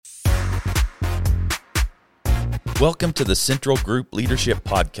Welcome to the Central Group Leadership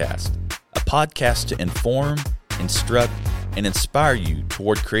Podcast, a podcast to inform, instruct, and inspire you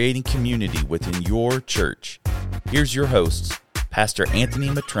toward creating community within your church. Here's your hosts, Pastor Anthony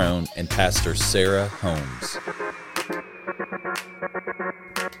Matrone and Pastor Sarah Holmes.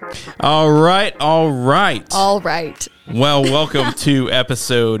 All right. Well, welcome to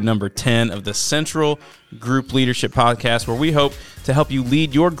episode number 10 of the Central Group Leadership Podcast, where we hope to help you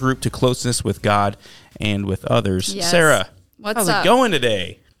lead your group to closeness with God and with others. Yes. Sarah, how's it going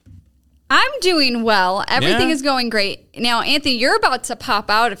today? I'm doing well. Everything is going great. Now, Anthony, you're about to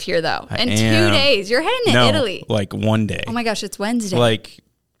pop out of here, though. In 2 days. You're heading to Italy. Like one day. Oh, my gosh, it's Wednesday. Like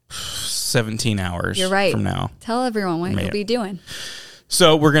 17 hours You're right. from now. Tell everyone what you'll be doing.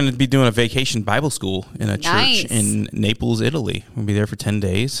 So we're going to be doing a vacation Bible school in a Nice. church in Naples, Italy. We'll be there for 10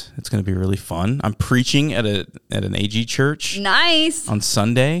 days. It's going to be really fun. I'm preaching at an AG church. Nice. On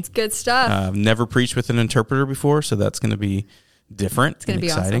Sunday. Good stuff. Never preached with an interpreter before, so that's going to be different. It's going to be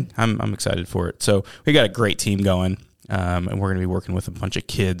exciting. Awesome. I'm excited for it. So we got a great team going. And we're going to be working with a bunch of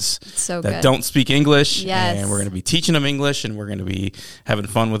kids that don't speak English. Yes. And we're going to be teaching them English, and we're going to be having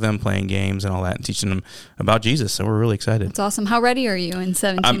fun with them, playing games and all that, and teaching them about Jesus. So we're really excited. That's awesome. How ready are you in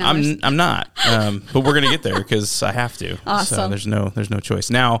 17 hours? I'm not, but we're going to get there because I have to. Awesome. So there's no choice.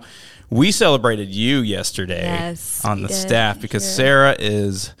 Now, we celebrated you yesterday on the staff because Sarah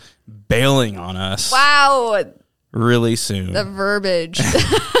is bailing on us. Wow. Really soon. The verbiage.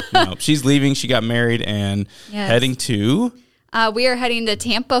 No, she's leaving. She got married and heading to... we are heading to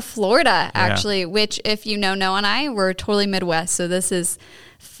Tampa, Florida, actually, which, if you know Noah and I, we're totally Midwest. So this is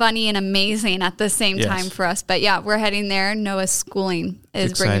funny and amazing at the same time for us. But yeah, we're heading there. Noah's schooling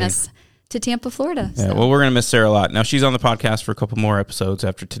is bringing us to Tampa, Florida. Yeah, well, we're going to miss Sarah a lot. Now, she's on the podcast for a couple more episodes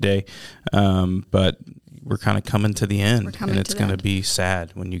after today, but we're kind of coming to the end, and it's going to be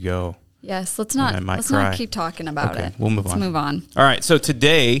sad when you go. Yes, let's not keep talking about it. We'll move on. Let's move on. All right, so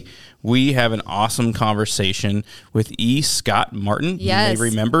today we have an awesome conversation with E. Scott Martin. Yes. You may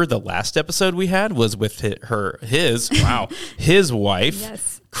remember the last episode we had was with his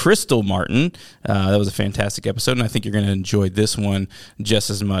wife, Crystal Martin. That was a fantastic episode, and I think you're going to enjoy this one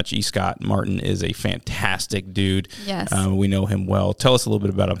just as much. E. Scott Martin is a fantastic dude. Yes. We know him well. Tell us a little bit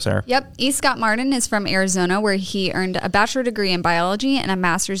about him, Sarah. Yep. E. Scott Martin is from Arizona, where he earned a bachelor degree in biology and a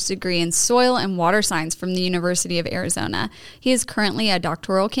master's degree in soil and water science from the University of Arizona. He is currently a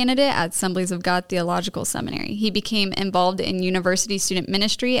doctoral candidate at Assemblies of God Theological Seminary. He became involved in university student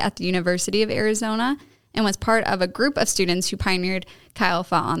ministry at the University of Arizona and was part of a group of students who pioneered Chi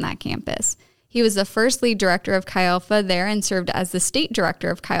Alpha on that campus. He was the first lead director of Chi Alpha there and served as the state director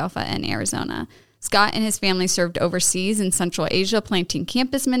of Chi Alpha in Arizona. Scott and his family served overseas in Central Asia, planting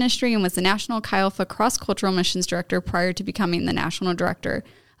campus ministry, and was the National Chi Alpha Cross-Cultural Missions Director prior to becoming the National Director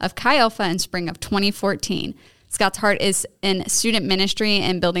of Chi Alpha in spring of 2014. Scott's heart is in student ministry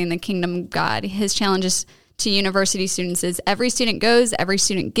and building the kingdom of God. His challenges to university students is every student goes, every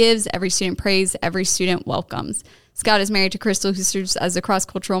student gives, every student prays, every student welcomes. Scott is married to Crystal, who serves as the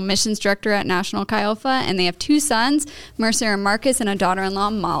cross-cultural missions director at National Chi Alpha, and they have 2 sons, Mercer and Marcus, and a daughter-in-law,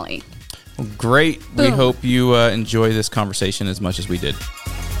 Molly. Well, great. Boom. We hope you enjoy this conversation as much as we did.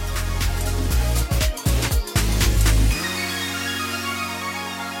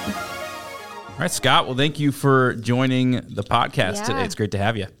 All right, Scott. Well, thank you for joining the podcast today. It's great to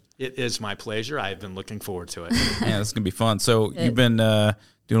have you. It is my pleasure. I've been looking forward to it. Yeah, this is going to be fun. So you've been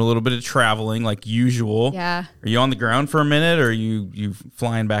doing a little bit of traveling like usual. Yeah. Are you on the ground for a minute, or are you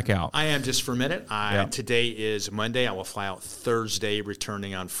flying back out? I am just for a minute. Today is Monday. I will fly out Thursday,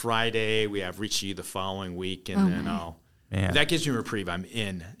 returning on Friday. We have Richie the following week, and then I'll... Yeah. That gives me a reprieve. I'm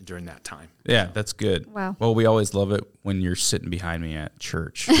in during that time. Yeah, that's good. Wow. Well, we always love it when you're sitting behind me at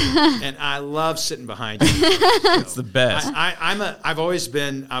church. And I love sitting behind you. It's the best. I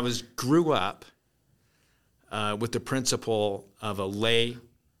grew up with the principle of a lay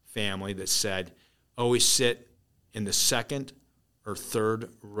family that said, always sit in the second or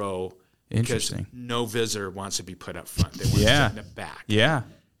third row. Interesting. Because no visitor wants to be put up front. They want to sit in the back. Yeah.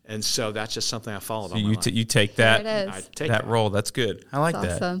 And so that's just something I followed. So you take that that role. That's good. I like that's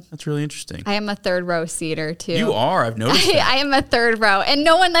that. Awesome. That's really interesting. I am a third row seater too. You are. I've noticed. I am a third row, and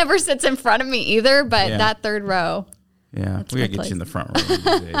no one ever sits in front of me either. But that third row. Yeah, we gotta get you in the front row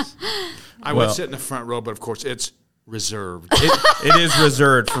these days. I would sit in the front row, but of course it's reserved. It is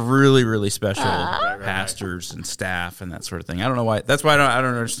reserved for really, really special pastors and staff and that sort of thing. I don't know why. That's why I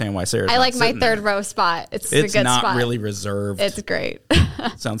don't understand why Sarah's I like my third there. row spot. It's a good not spot. Really reserved. It's great.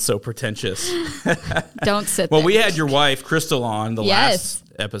 Sounds so pretentious. Don't sit there. Well, there. we had your wife, Crystal, on the last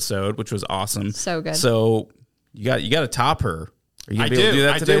episode, which was awesome. So good. So you got to top her Are you going to be able to do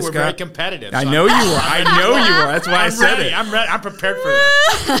that today, We're Scott? very competitive. I know you are. I know you are. That's why I said ready. it. I'm ready. I'm prepared for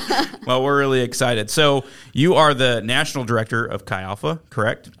this. Well, we're really excited. So you are the national director of Chi Alpha,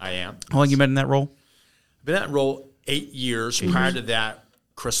 correct? I am. How long have you been in that role? I've been in that role 8 years. Prior to that,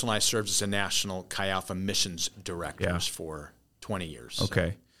 Crystal and I served as the national Chi Alpha missions directors for 20 years.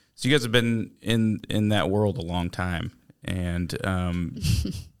 Okay. So you guys have been in that world a long time. And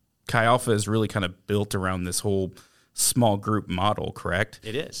Chi Alpha is really kind of built around this whole small group model, correct?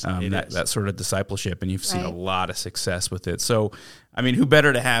 It is. That sort of discipleship, and you've seen a lot of success with it. So, I mean, who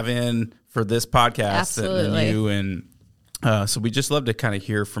better to have in for this podcast than you? And so we just love to kind of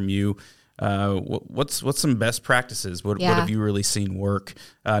hear from you. What's some best practices? What have you really seen work,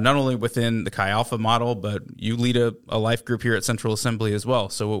 not only within the Chi Alpha model, but you lead a life group here at Central Assembly as well.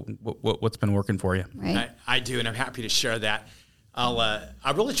 So what's been working for you? Right. I do, and I'm happy to share that.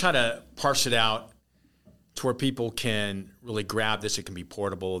 I really try to parse it out to where people can really grab this. It can be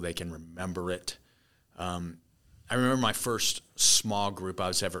portable. They can remember it. I remember my first small group I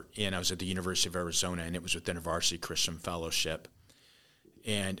was ever in. I was at the University of Arizona, and it was within a varsity Christian fellowship.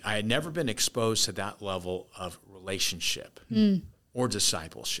 And I had never been exposed to that level of relationship or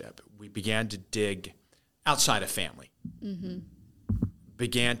discipleship. We began to dig outside of family,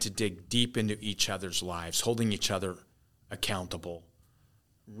 began to dig deep into each other's lives, holding each other accountable,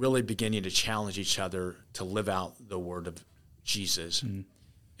 really beginning to challenge each other to live out the word of Jesus.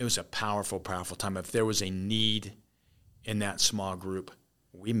 It was a powerful, powerful time. If there was a need in that small group,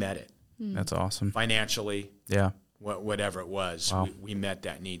 we met it. That's awesome. Financially, whatever it was, we met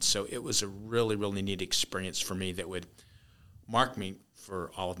that need. So it was a really, really neat experience for me that would mark me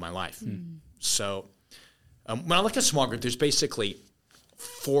for all of my life. So when I look at small group, there's basically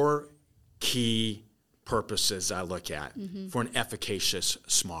 4 key purposes I look at for an efficacious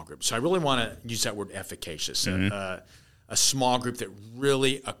small group. So I really want to use that word efficacious, a small group that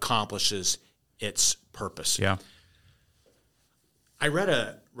really accomplishes its purpose. Yeah. I read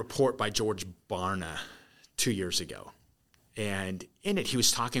a report by George Barna 2 years ago, and in it he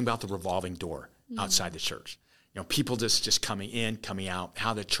was talking about the revolving door outside the church. You know, people just coming in, coming out,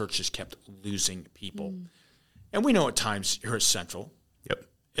 how the church has kept losing people. And we know at times here at Central,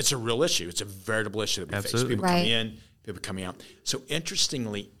 it's a real issue. It's a veritable issue that we face. People coming in, people coming out. So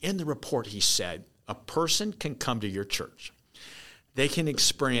interestingly, in the report he said, a person can come to your church. They can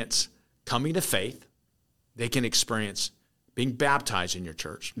experience coming to faith. They can experience being baptized in your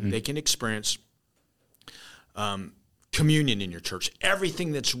church. They can experience communion in your church,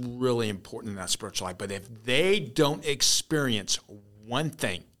 everything that's really important in that spiritual life. But if they don't experience one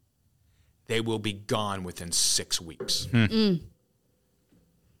thing, they will be gone within 6 weeks.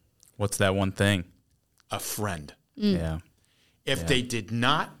 What's that one thing? A friend. Yeah. If they did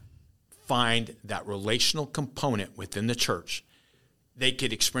not find that relational component within the church, they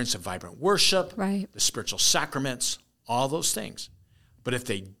could experience a vibrant worship, the spiritual sacraments, all those things. But if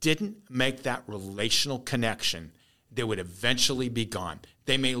they didn't make that relational connection, they would eventually be gone.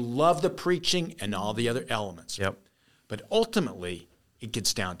 They may love the preaching and all the other elements. But ultimately, it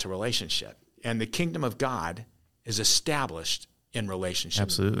gets down to relationship. And the kingdom of God is established in relationship.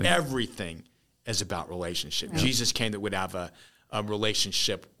 Absolutely. Everything is about relationship. Jesus came that would have a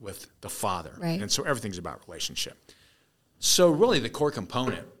relationship with the Father. And so everything's about relationship. So really the core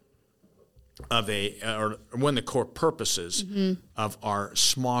component of or one of the core purposes of our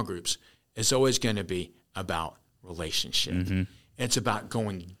small groups is always going to be about relationship. It's about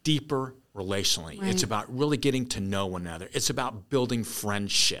going deeper relationally. It's about really getting to know one another. It's about building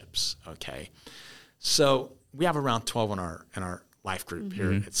friendships, okay? So we have around 12 in our life group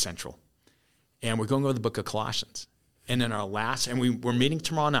here at Central. And we're going over the book of Colossians. And in our last, and we're meeting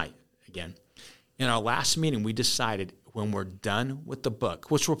tomorrow night again. In our last meeting, we decided when we're done with the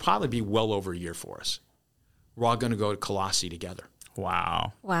book, which will probably be well over a year for us, we're all going to go to Colossae together.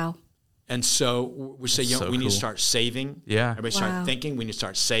 Wow. And so we say, we need to start saving. Everybody start thinking. We need to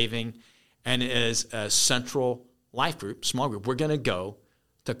start saving. And as a Central life group, small group, we're going to go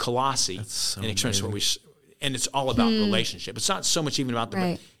to Colossae and experience what we. And it's all about relationship. It's not so much even about the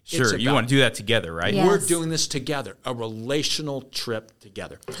book. Sure, you want to do that together, right? Yes. We're doing this together, a relational trip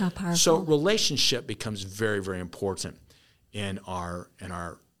together. How powerful. So relationship becomes very, very important in our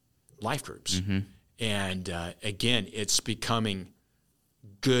life groups. And again, it's becoming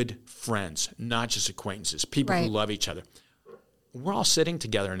good friends, not just acquaintances, people who love each other. We're all sitting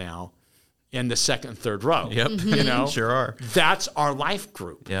together now in the second and third row. You know, sure are. That's our life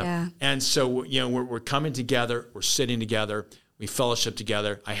group. Yeah. And so, we're coming together, we're sitting together, we fellowship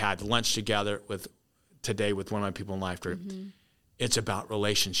together. I had lunch together today with one of my people in life group. It's about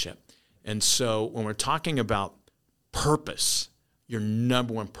relationship. And so when we're talking about purpose, your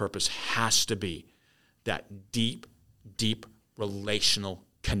number one purpose has to be that deep, deep relational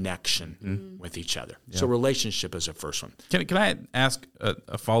connection with each other. Yeah. So relationship is the first one. Can I ask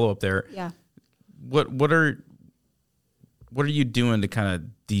a follow-up there? Yeah. What are you doing to kind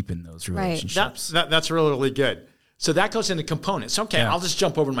of deepen those relationships? That's really, really good. So that goes into components. Okay, I'll just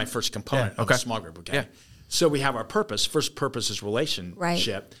jump over to my first component of the small group. Okay. Yeah. So we have our purpose. First purpose is relationship.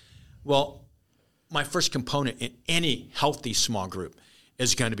 Right. Well, my first component in any healthy small group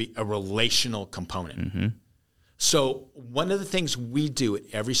is going to be a relational component. Mm-hmm. So one of the things we do at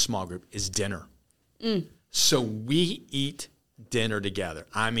every small group is dinner. So we eat dinner together.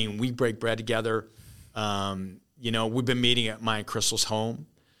 I mean, we break bread together. We've been meeting at my and Crystal's home.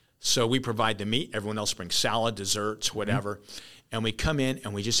 So we provide the meat. Everyone else brings salad, desserts, whatever. And we come in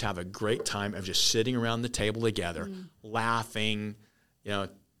and we just have a great time of just sitting around the table together, laughing,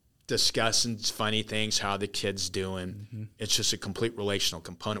 discussing funny things, how the kid's doing. It's just a complete relational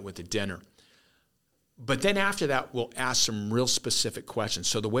component with the dinner. But then after that, we'll ask some real specific questions.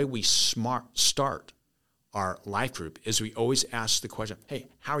 So the way we start our life group is we always ask the question, hey,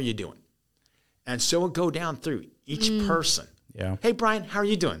 how are you doing? And so we'll go down through each person. Yeah. Hey, Brian, how are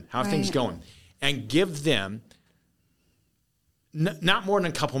you doing? How are things going? And give them not more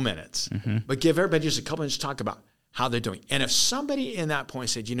than a couple minutes, but give everybody just a couple minutes to talk about how they're doing. And if somebody in that point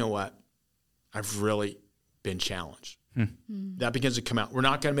said, you know what, I've really been challenged, that begins to come out. We're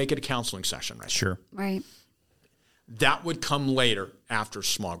not going to make it a counseling session, right? Sure. Right. That would come later after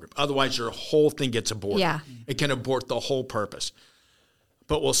small group. Otherwise, your whole thing gets aborted. Yeah. It can abort the whole purpose.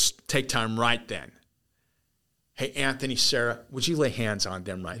 But we'll take time right then. Hey, Anthony, Sarah, would you lay hands on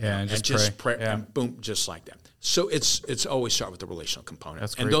them right now? And just pray. Yeah. And boom, just like that. So it's always start with the relational component.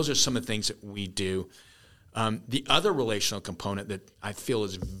 That's great. And those are some of the things that we do. The other relational component that I feel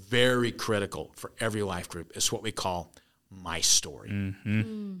is very critical for every life group is what we call my story.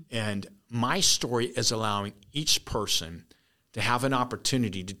 And my story is allowing each person to have an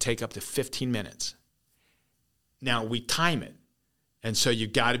opportunity to take up to 15 minutes. Now, we time it. And so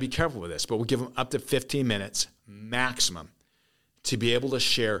you've got to be careful with this, but we'll give them up to 15 minutes maximum to be able to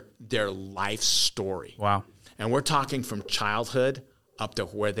share their life story. Wow. And we're talking from childhood up to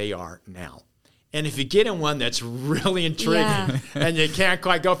where they are now. And if you get in one that's really intriguing and you can't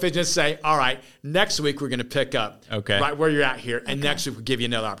quite go, just say, all right, next week we're going to pick up right where you're at here. And next week we'll give you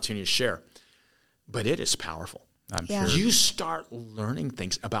another opportunity to share. But it is powerful. I'm sure. You start learning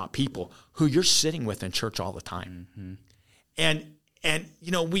things about people who you're sitting with in church all the time. And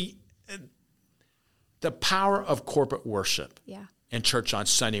the power of corporate worship in church on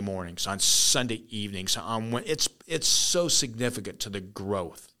Sunday mornings, on Sunday evenings, it's so significant to the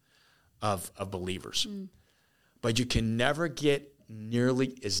growth of believers. But you can never get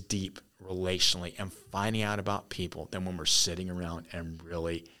nearly as deep relationally and finding out about people than when we're sitting around and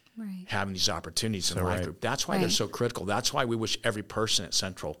really having these opportunities in the life group. That's why they're so critical. That's why we wish every person at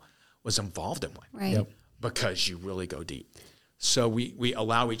Central was involved in one. Because you really go deep. So we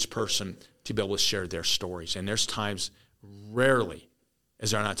allow each person to be able to share their stories. And there's times, rarely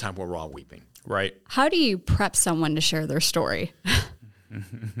is there not a time where we're all weeping. Right. How do you prep someone to share their story?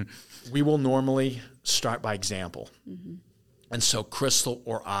 We will normally start by example. And so Crystal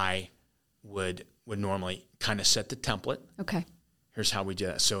or I would normally kind of set the template. Okay. Here's how we do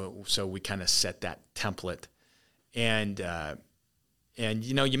that. So we kind of set that template. And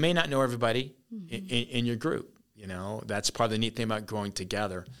you may not know everybody in your group. That's part of the neat thing about growing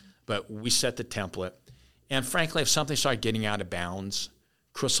together. But we set the template. And frankly, if something started getting out of bounds,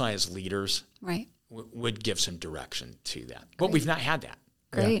 Crystal and I as leaders would give some direction to that. But we've not had that.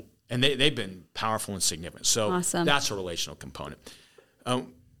 Great. And they've been powerful and significant. So that's a relational component.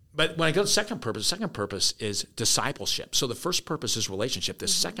 But when I go to the second purpose is discipleship. So the first purpose is relationship. The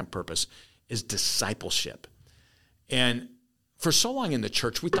second purpose is discipleship. And for so long in the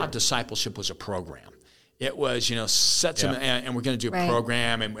church, we thought discipleship was a program. It was, set some, and we're going to do a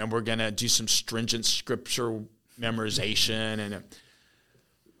program, and we're going to do some stringent scripture memorization.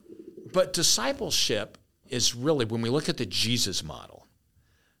 But discipleship is really, when we look at the Jesus model,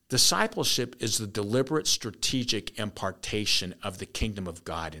 discipleship is the deliberate, strategic impartation of the kingdom of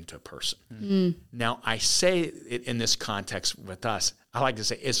God into a person. Now, I say it in this context with us. I like to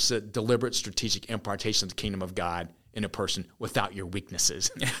say it's the deliberate, strategic impartation of the kingdom of God in a person without your weaknesses.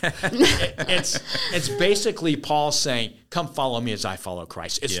 It's basically Paul saying, come follow me as I follow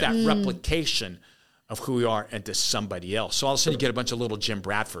Christ. It's that replication of who we are into somebody else. So all of a sudden you get a bunch of little Jim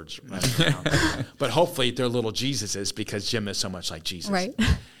Bradfords running around. But hopefully they're little Jesuses because Jim is so much like Jesus. Right.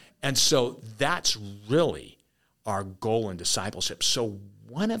 And so that's really our goal in discipleship. So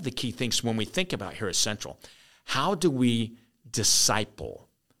one of the key things when we think about here at Central, how do we disciple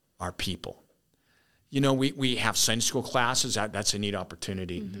our people. You know, we have Sunday school classes. That's a neat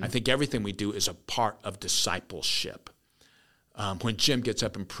opportunity. I think everything we do is a part of discipleship. When Jim gets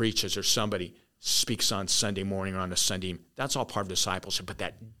up and preaches, or somebody speaks on Sunday morning or on a Sunday, that's all part of discipleship. But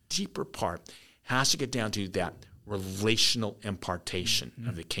that deeper part has to get down to that relational impartation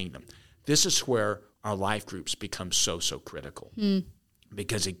of the kingdom. This is where our life groups become so critical,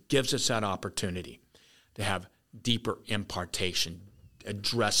 because it gives us that opportunity to have deeper impartation,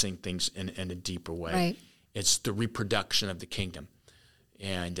 addressing things in a deeper way. Right. It's the reproduction of the kingdom,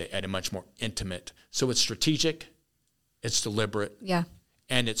 and at a much more intimate. So it's strategic, it's deliberate,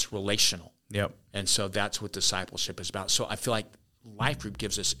 and it's relational. Yep. And so that's what discipleship is about. So I feel like life group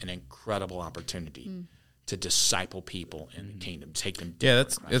gives us an incredible opportunity to disciple people in the kingdom, take them. Yeah,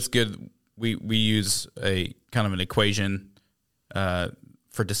 that's good. We use a kind of an equation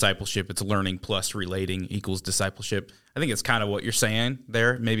for discipleship. It's learning plus relating equals discipleship. I think it's kind of what you're saying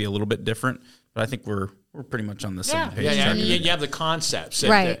there, maybe a little bit different, but I think we're pretty much on the same page. Yeah. You have the concepts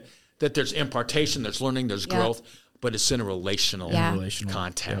that there's impartation, there's learning, there's growth, but it's in a relational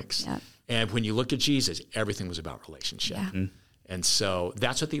context. Yep. And when you look at Jesus, everything was about relationship. Yeah. And so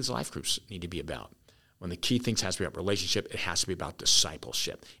that's what these life groups need to be about. When the key things has to be about relationship, it has to be about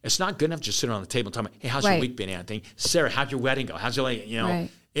discipleship. It's not good enough just sitting on the table and talking about, hey, how's your week been, Anthony? Sarah, how'd your wedding go? How's your wedding? You know,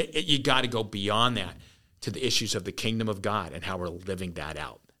 you got to go beyond that to the issues of the kingdom of God and how we're living that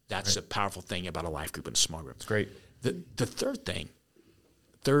out. That's a powerful thing about a life group and a small group. It's great. The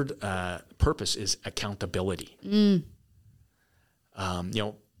third purpose is accountability. You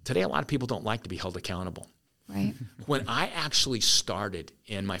know, today a lot of people don't like to be held accountable. Right. When I actually started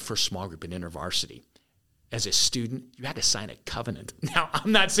in my first small group in InterVarsity, as a student, you had to sign a covenant. Now,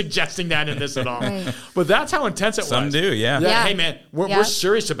 I'm not suggesting that in this at all, but that's how intense it was. Some do, yeah. Hey, man, we're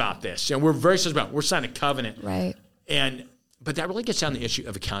serious about this, and we're very serious about it. We're signing a covenant. Right. But that really gets down to the issue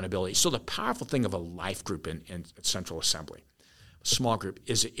of accountability. So the powerful thing of a life group in Central Assembly, a small group,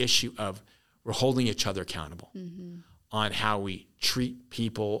 is the issue of we're holding each other accountable on how we treat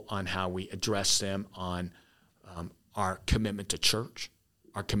people, on how we address them, on our commitment to church,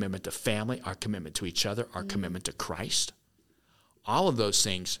 our commitment to family, our commitment to each other, our commitment to Christ. All of those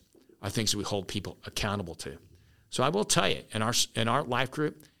things are things that we hold people accountable to. So I will tell you, in our life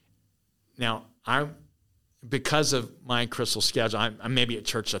group, now because of my and Crystal's schedule, I'm maybe at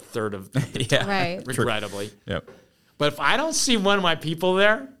church a third of the time, regrettably. Yep. But if I don't see one of my people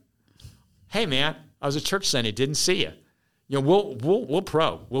there, hey man, I was at church Sunday, didn't see you. You know, we'll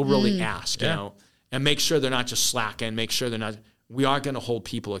probe. We'll really ask, you know, and make sure they're not just slacking, make sure they're not. We are going to hold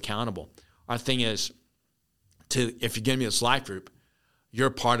people accountable. Our thing is if you're going to be this life group, you're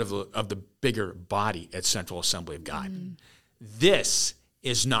part of the bigger body at Central Assembly of God. This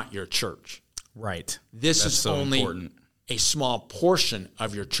is not your church. Right. This is so only important. A small portion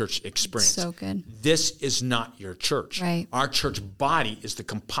of your church experience. So good. This is not your church. Right. Our church body is the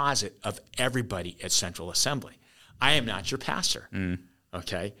composite of everybody at Central Assembly. I am not your pastor.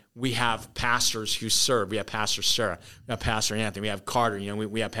 Okay, we have pastors who serve. We have Pastor Sarah. We have Pastor Anthony. We have Carter. You know,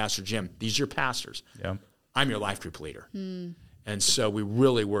 we have Pastor Jim. These are your pastors. Yeah, I'm your life group leader, and so we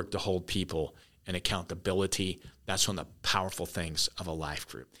really work to hold people in accountability. That's one of the powerful things of a life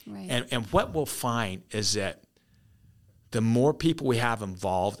group. Right. And what we'll find is that the more people we have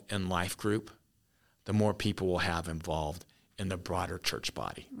involved in life group, the more people we'll have involved in the broader church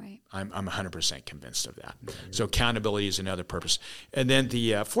body. Right. I'm 100% convinced of that. So accountability is another purpose. And then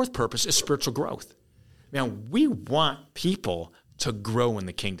the fourth purpose is spiritual growth. Now, we want people to grow in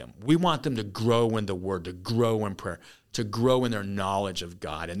the kingdom. We want them to grow in the word, to grow in prayer, to grow in their knowledge of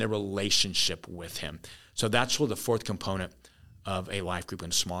God and their relationship with him. So that's really the fourth component of a life group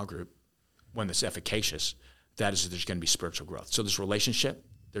and a small group, when it's efficacious, that is that there's going to be spiritual growth. So there's relationship,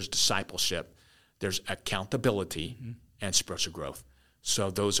 there's discipleship, there's accountability, and spiritual growth.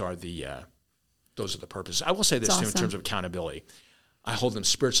 So those are the purposes. I will say this too, in terms of accountability. I hold them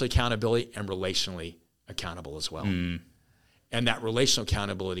spiritually accountability and relationally accountable as well. And that relational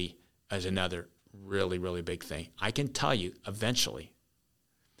accountability is another really, really big thing. I can tell you eventually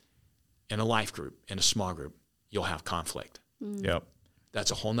in a life group, in a small group, you'll have conflict. Yep.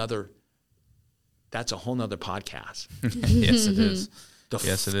 That's a whole nother podcast. Yes, it is.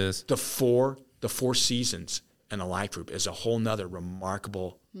 Yes, it is. The four seasons in a life group is a whole nother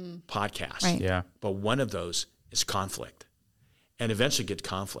remarkable podcast. Right. Yeah. But one of those is conflict, and eventually get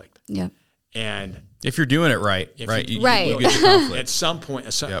conflict. Yeah. And if you're doing it right, you Right. get the conflict. At some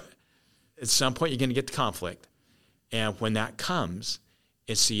point, you're going to get the conflict, and when that comes,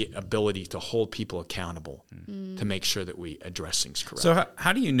 it's the ability to hold people accountable to make sure that we address things correctly. So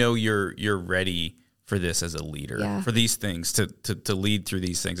how do you know you're ready for this as a leader, for these things, to lead through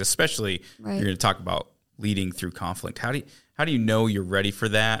these things, especially you're going to talk about leading through conflict. How do you know you're ready for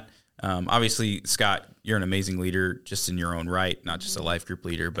that? Obviously, Scott, you're an amazing leader just in your own right, not just a life group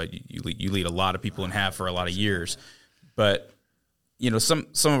leader, but you lead a lot of people and have for a lot of years. But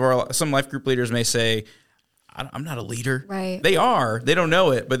some life group leaders may say, I'm not a leader. Right. They are. They don't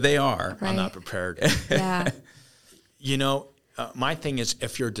know it, but they are. I'm not prepared. Yeah. My thing is,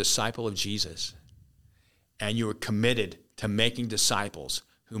 if you're a disciple of Jesus and you are committed to making disciples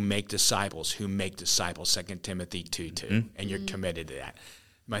who make disciples who make disciples, 2 Timothy 2:2, and you're committed to that.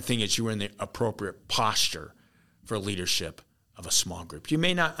 My thing is, you are in the appropriate posture for leadership of a small group. You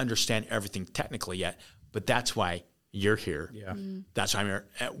may not understand everything technically yet, but that's why you're here. Yeah. That's why I'm here.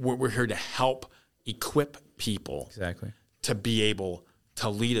 We're here to help equip people to be able to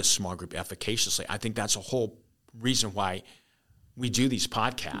lead a small group efficaciously. I think that's a whole reason why we do these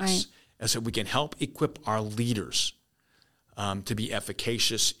podcasts, is that we can help equip our leaders to be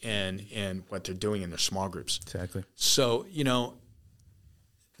efficacious in what they're doing in their small groups. Exactly. So,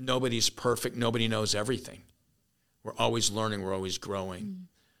 nobody's perfect. Nobody knows everything. We're always learning. We're always growing.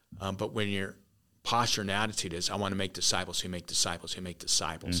 But when your posture and attitude is, I want to make disciples who make disciples who make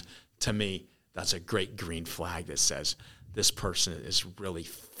disciples, to me, that's a great green flag that says this person is really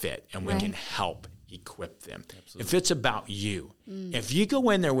fit and we can help equip them. Absolutely. If it's about you, if you go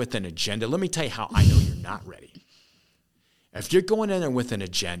in there with an agenda, let me tell you how I know you're not ready. If you're going in there with an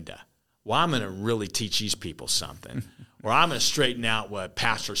agenda, well, I'm going to really teach these people something, or I'm going to straighten out what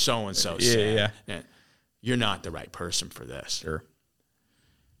Pastor so-and-so said. Yeah. You're not the right person for this. Sure.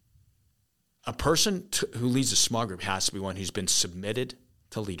 A person who leads a small group has to be one who's been submitted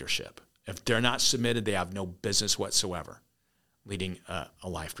to leadership. If they're not submitted, they have no business whatsoever leading a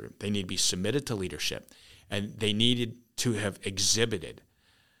life group. They need to be submitted to leadership, and they needed to have exhibited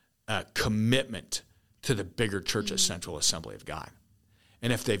a commitment to the bigger church of Central Assembly of God.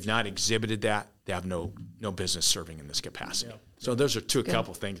 And if they've not exhibited that, they have no business serving in this capacity. Yeah. So those are a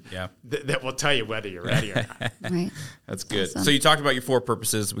couple things that will tell you whether you're ready or not. Right. That's good. Awesome. So you talked about your 4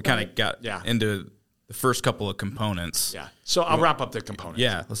 purposes. We kind of got into the first couple of components. Yeah. So I'll wrap up the components.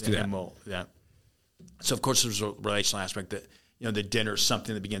 Yeah, let's do that. So of course there's a relational aspect that, the dinner is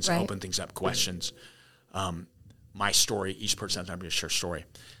something that begins to open things up, questions. My story, each person has time to share a story.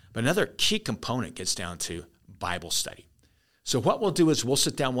 But another key component gets down to Bible study. So what we'll do is we'll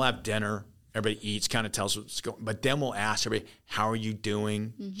sit down, we'll have dinner, everybody eats, kind of tells what's going on, but then we'll ask everybody, how are you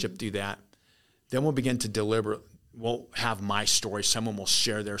doing? Chip, do that. Then we'll begin to deliberate. We'll have my story. Someone will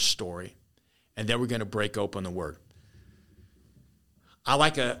share their story. And then we're going to break open the Word. I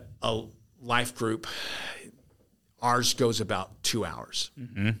like a life group. Ours goes about 2 hours.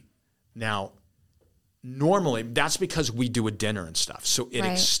 Now, normally, that's because we do a dinner and stuff, so it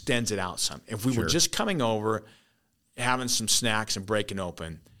extends it out some. If we were just coming over, having some snacks and breaking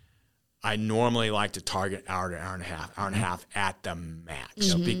open, I normally like to target hour to hour and a half at the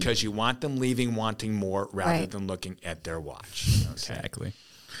max, because you want them leaving wanting more rather than looking at their watch. Okay? Exactly.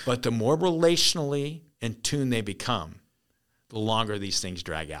 But the more relationally in tune they become, the longer these things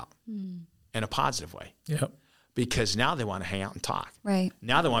drag out in a positive way. Yep. Because now they want to hang out and talk. Right.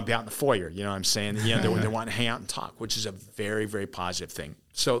 Now they want to be out in the foyer. You know what I'm saying? They want to hang out and talk, which is a very, very positive thing.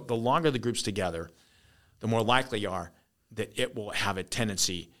 So the longer the group's together, the more likely you are that it will have a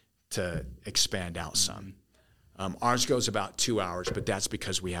tendency to expand out some. Ours goes about 2 hours, but that's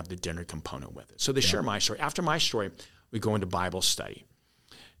because we have the dinner component with it. So they share my story. After my story, we go into Bible study.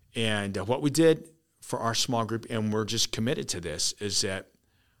 And what we did for our small group, and we're just committed to this, is that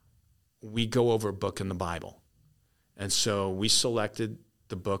we go over a book in the Bible. And so we selected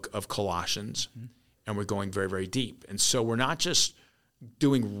the book of Colossians, and we're going very, very deep. And so we're not just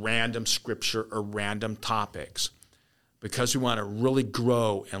doing random scripture or random topics. Because we want to really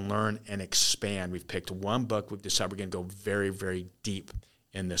grow and learn and expand, we've picked one book. We've decided we're going to go very, very deep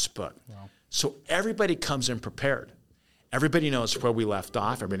in this book. Wow. So everybody comes in prepared. Everybody knows where we left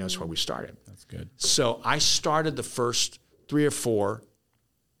off. Everybody knows where we started. That's good. So I started the first 3 or 4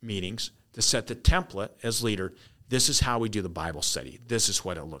 meetings to set the template as leader. This is how we do the Bible study. This is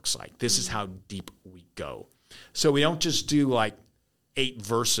what it looks like. This is how deep we go. So we don't just do like 8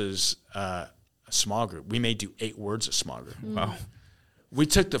 verses a small group. We may do 8 words a small group. Wow. We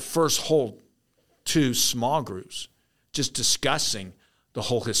took the first whole 2 small groups just discussing the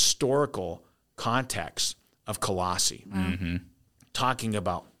whole historical context of Colossae, talking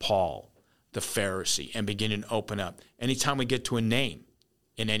about Paul, the Pharisee, and beginning to open up. Anytime we get to a name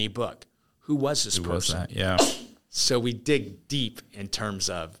in any book, who was this person? Was that? Yeah. So we dig deep in terms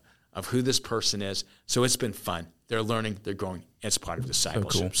of who this person is. So it's been fun. They're learning. They're growing. It's part of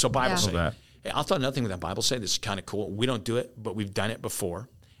discipleship. So cool. So Bible study. Hey, I'll throw another thing with that Bible study that's kind of cool. We don't do it, but we've done it before,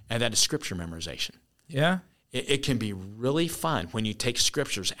 and that is scripture memorization. Yeah. It can be really fun when you take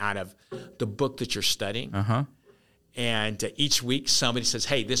scriptures out of the book that you're studying. And each week somebody says,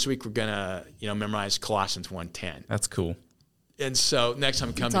 hey, this week we're going to memorize Colossians 1:10. That's cool. And so next time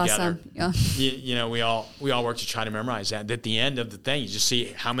we come together, we all work to try to memorize that. And at the end of the thing, you just see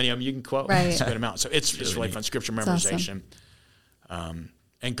how many of them you can quote. Right. It's a good amount. So it's really fun, scripture memorization,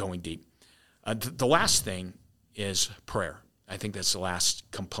 and going deep. The last thing is prayer. I think that's the last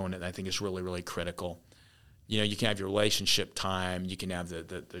component I think is really, really critical. You can have your relationship time. You can have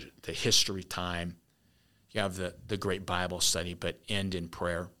the history time. You have the great Bible study, but end in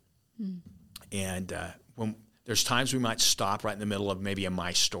prayer. And when there's times we might stop right in the middle of maybe a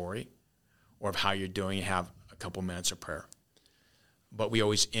my story or of how you're doing and have a couple minutes of prayer. But we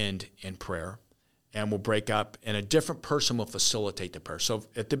always end in prayer. And we'll break up, and a different person will facilitate the prayer. So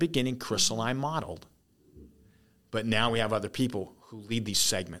at the beginning, Crystal and I modeled. But now we have other people who lead these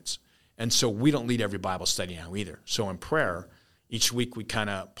segments. And so we don't lead every Bible study now either. So in prayer, each week we kind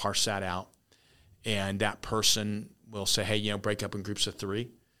of parse that out. And that person will say, hey, break up in groups of 3.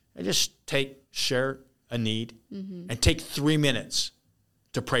 And just share a need, and take 3 minutes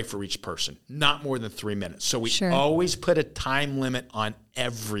to pray for each person. Not more than 3 minutes. So we always put a time limit on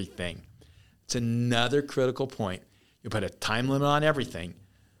everything. It's another critical point. You put a time limit on everything.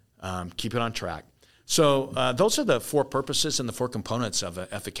 Keep it on track. So those are the 4 purposes and the 4 components of an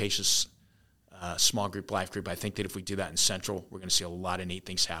efficacious small group, life group. I think that if we do that in Central, we're going to see a lot of neat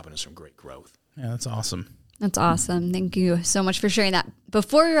things happen and some great growth. Yeah, that's awesome. That's awesome. Thank you so much for sharing that.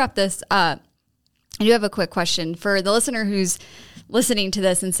 Before we wrap this up, I do have a quick question for the listener who's listening to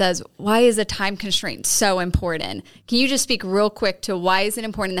this and says, why is a time constraint so important? Can you just speak real quick to why is it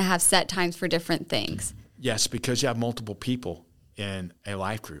important to have set times for different things? Yes, because you have multiple people in a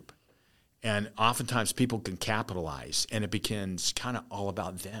life group. And oftentimes people can capitalize, and it becomes kind of all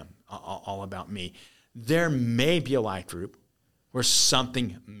about them, all about me. There may be a life group where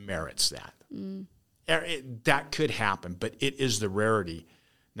something merits that. That could happen, but it is the rarity,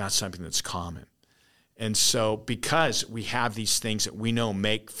 not something that's common. And so because we have these things that we know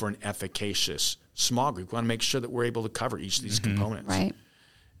make for an efficacious small group, we want to make sure that we're able to cover each of these components. Right.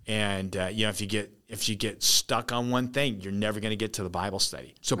 And if you get stuck on one thing, you're never going to get to the Bible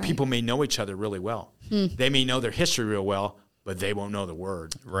study. So people may know each other really well. They may know their history real well, but they won't know the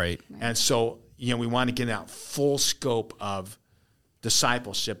word. Right. And so we want to get that full scope of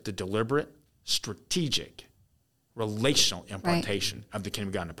discipleship, the deliberate, strategic, relational impartation of the kingdom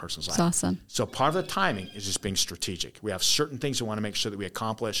of God in a person's life. That's awesome. So part of the timing is just being strategic. We have certain things we want to make sure that we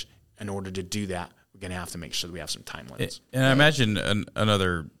accomplish. In order to do that, we're going to have to make sure that we have some time limits. And I imagine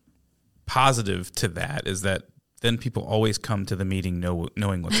another positive to that is that then people always come to the meeting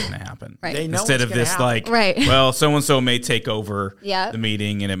knowing what's going to happen. Right. They know Instead what's of this happen. well, so-and-so may take over the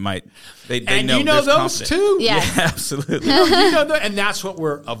meeting, and it might, they know those too. Yeah. Absolutely. And that's what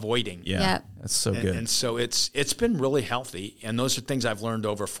we're avoiding. Yeah. That's so good. And so it's been really healthy, and those are things I've learned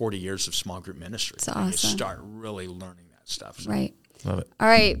over 40 years of small group ministry. That's awesome. You start really learning that stuff. So. Right. Love it. All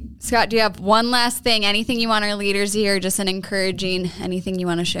right, Scott, do you have one last thing, anything you want our leaders here, just an encouraging, anything you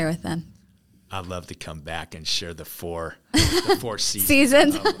want to share with them? I'd love to come back and share the four seasons.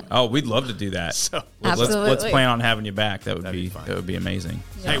 Seasons. Oh, we'd love to do that. So let's plan on having you back. That would be amazing.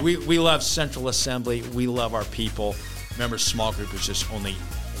 Yeah. Hey, we love Central Assembly. We love our people. Remember, small group is just only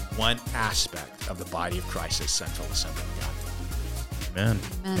one aspect of the body of Christ as Central Assembly of God.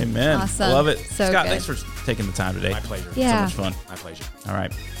 Amen. Awesome. I love it. So Scott, good. thanks for taking the time today. My pleasure. Yeah. So much fun. My pleasure. All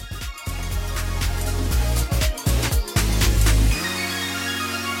right.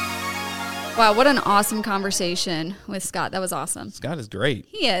 Wow, what an awesome conversation with Scott. That was awesome. Scott is great.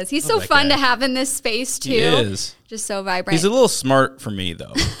 He is. He's so that fun guy. to have in this space, too. He is. Just so vibrant. He's a little smart for me,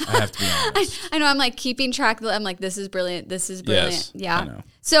 though. I have to be honest. I know. I'm like keeping track. I'm like, this is brilliant. This is brilliant. Yes, Yeah. I know.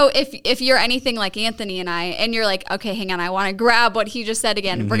 So if you're anything like Anthony and I, and you're like, okay, hang on, I want to grab what he just said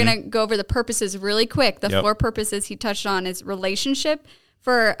again. We're going to go over the purposes really quick. The 4 purposes he touched on is relationship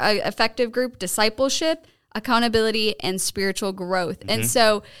for an effective group, discipleship, accountability, and spiritual growth. And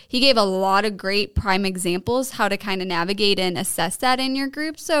so he gave a lot of great prime examples how to kind of navigate and assess that in your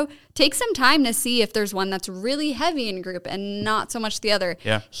group. So take some time to see if there's one that's really heavy in group and not so much the other.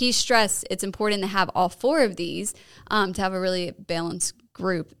 Yeah. He stressed it's important to have all 4 of these to have a really balanced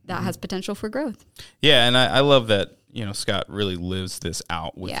group that has potential for growth. Yeah, and I love that, Scott really lives this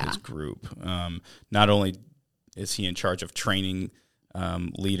out with his group. Not only is he in charge of training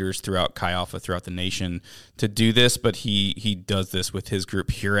leaders throughout Chi Alpha, throughout the nation to do this, but he does this with his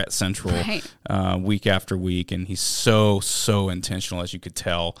group here at Central week after week, and he's so intentional, as you could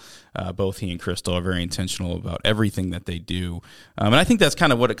tell. Both he and Crystal are very intentional about everything that they do, and I think that's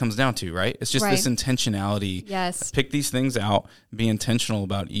kind of what it comes down to, right? It's just this intentionality. Yes. Pick these things out, be intentional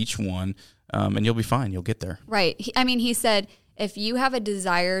about each one, and you'll be fine. You'll get there. Right. He said, if you have a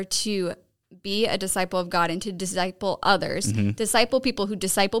desire to be a disciple of God and to disciple others, disciple people who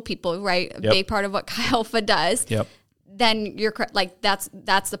disciple people, right? A big part of what Chi Alpha does. Yep. Then you're like, that's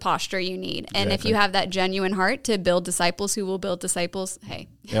the posture you need. And if you have that genuine heart to build disciples who will build disciples, hey,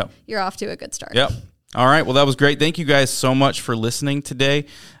 you're off to a good start. Yep. All right. Well, that was great. Thank you guys so much for listening today.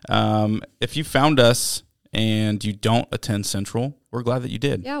 If you found us and you don't attend Central, we're glad that you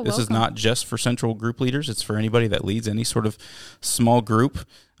did. Yeah, this is not just for Central group leaders. It's for anybody that leads any sort of small group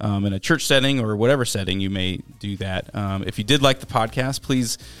in a church setting or whatever setting you may do that. If you did like the podcast,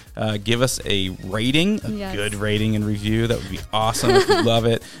 please give us a rating, a good rating and review. That would be awesome if you love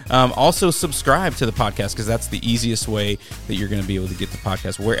it. Also, subscribe to the podcast, because that's the easiest way that you're going to be able to get the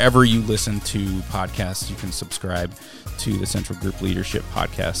podcast. Wherever you listen to podcasts, you can subscribe to the Central Group Leadership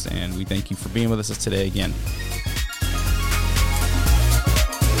Podcast. And we thank you for being with us today again.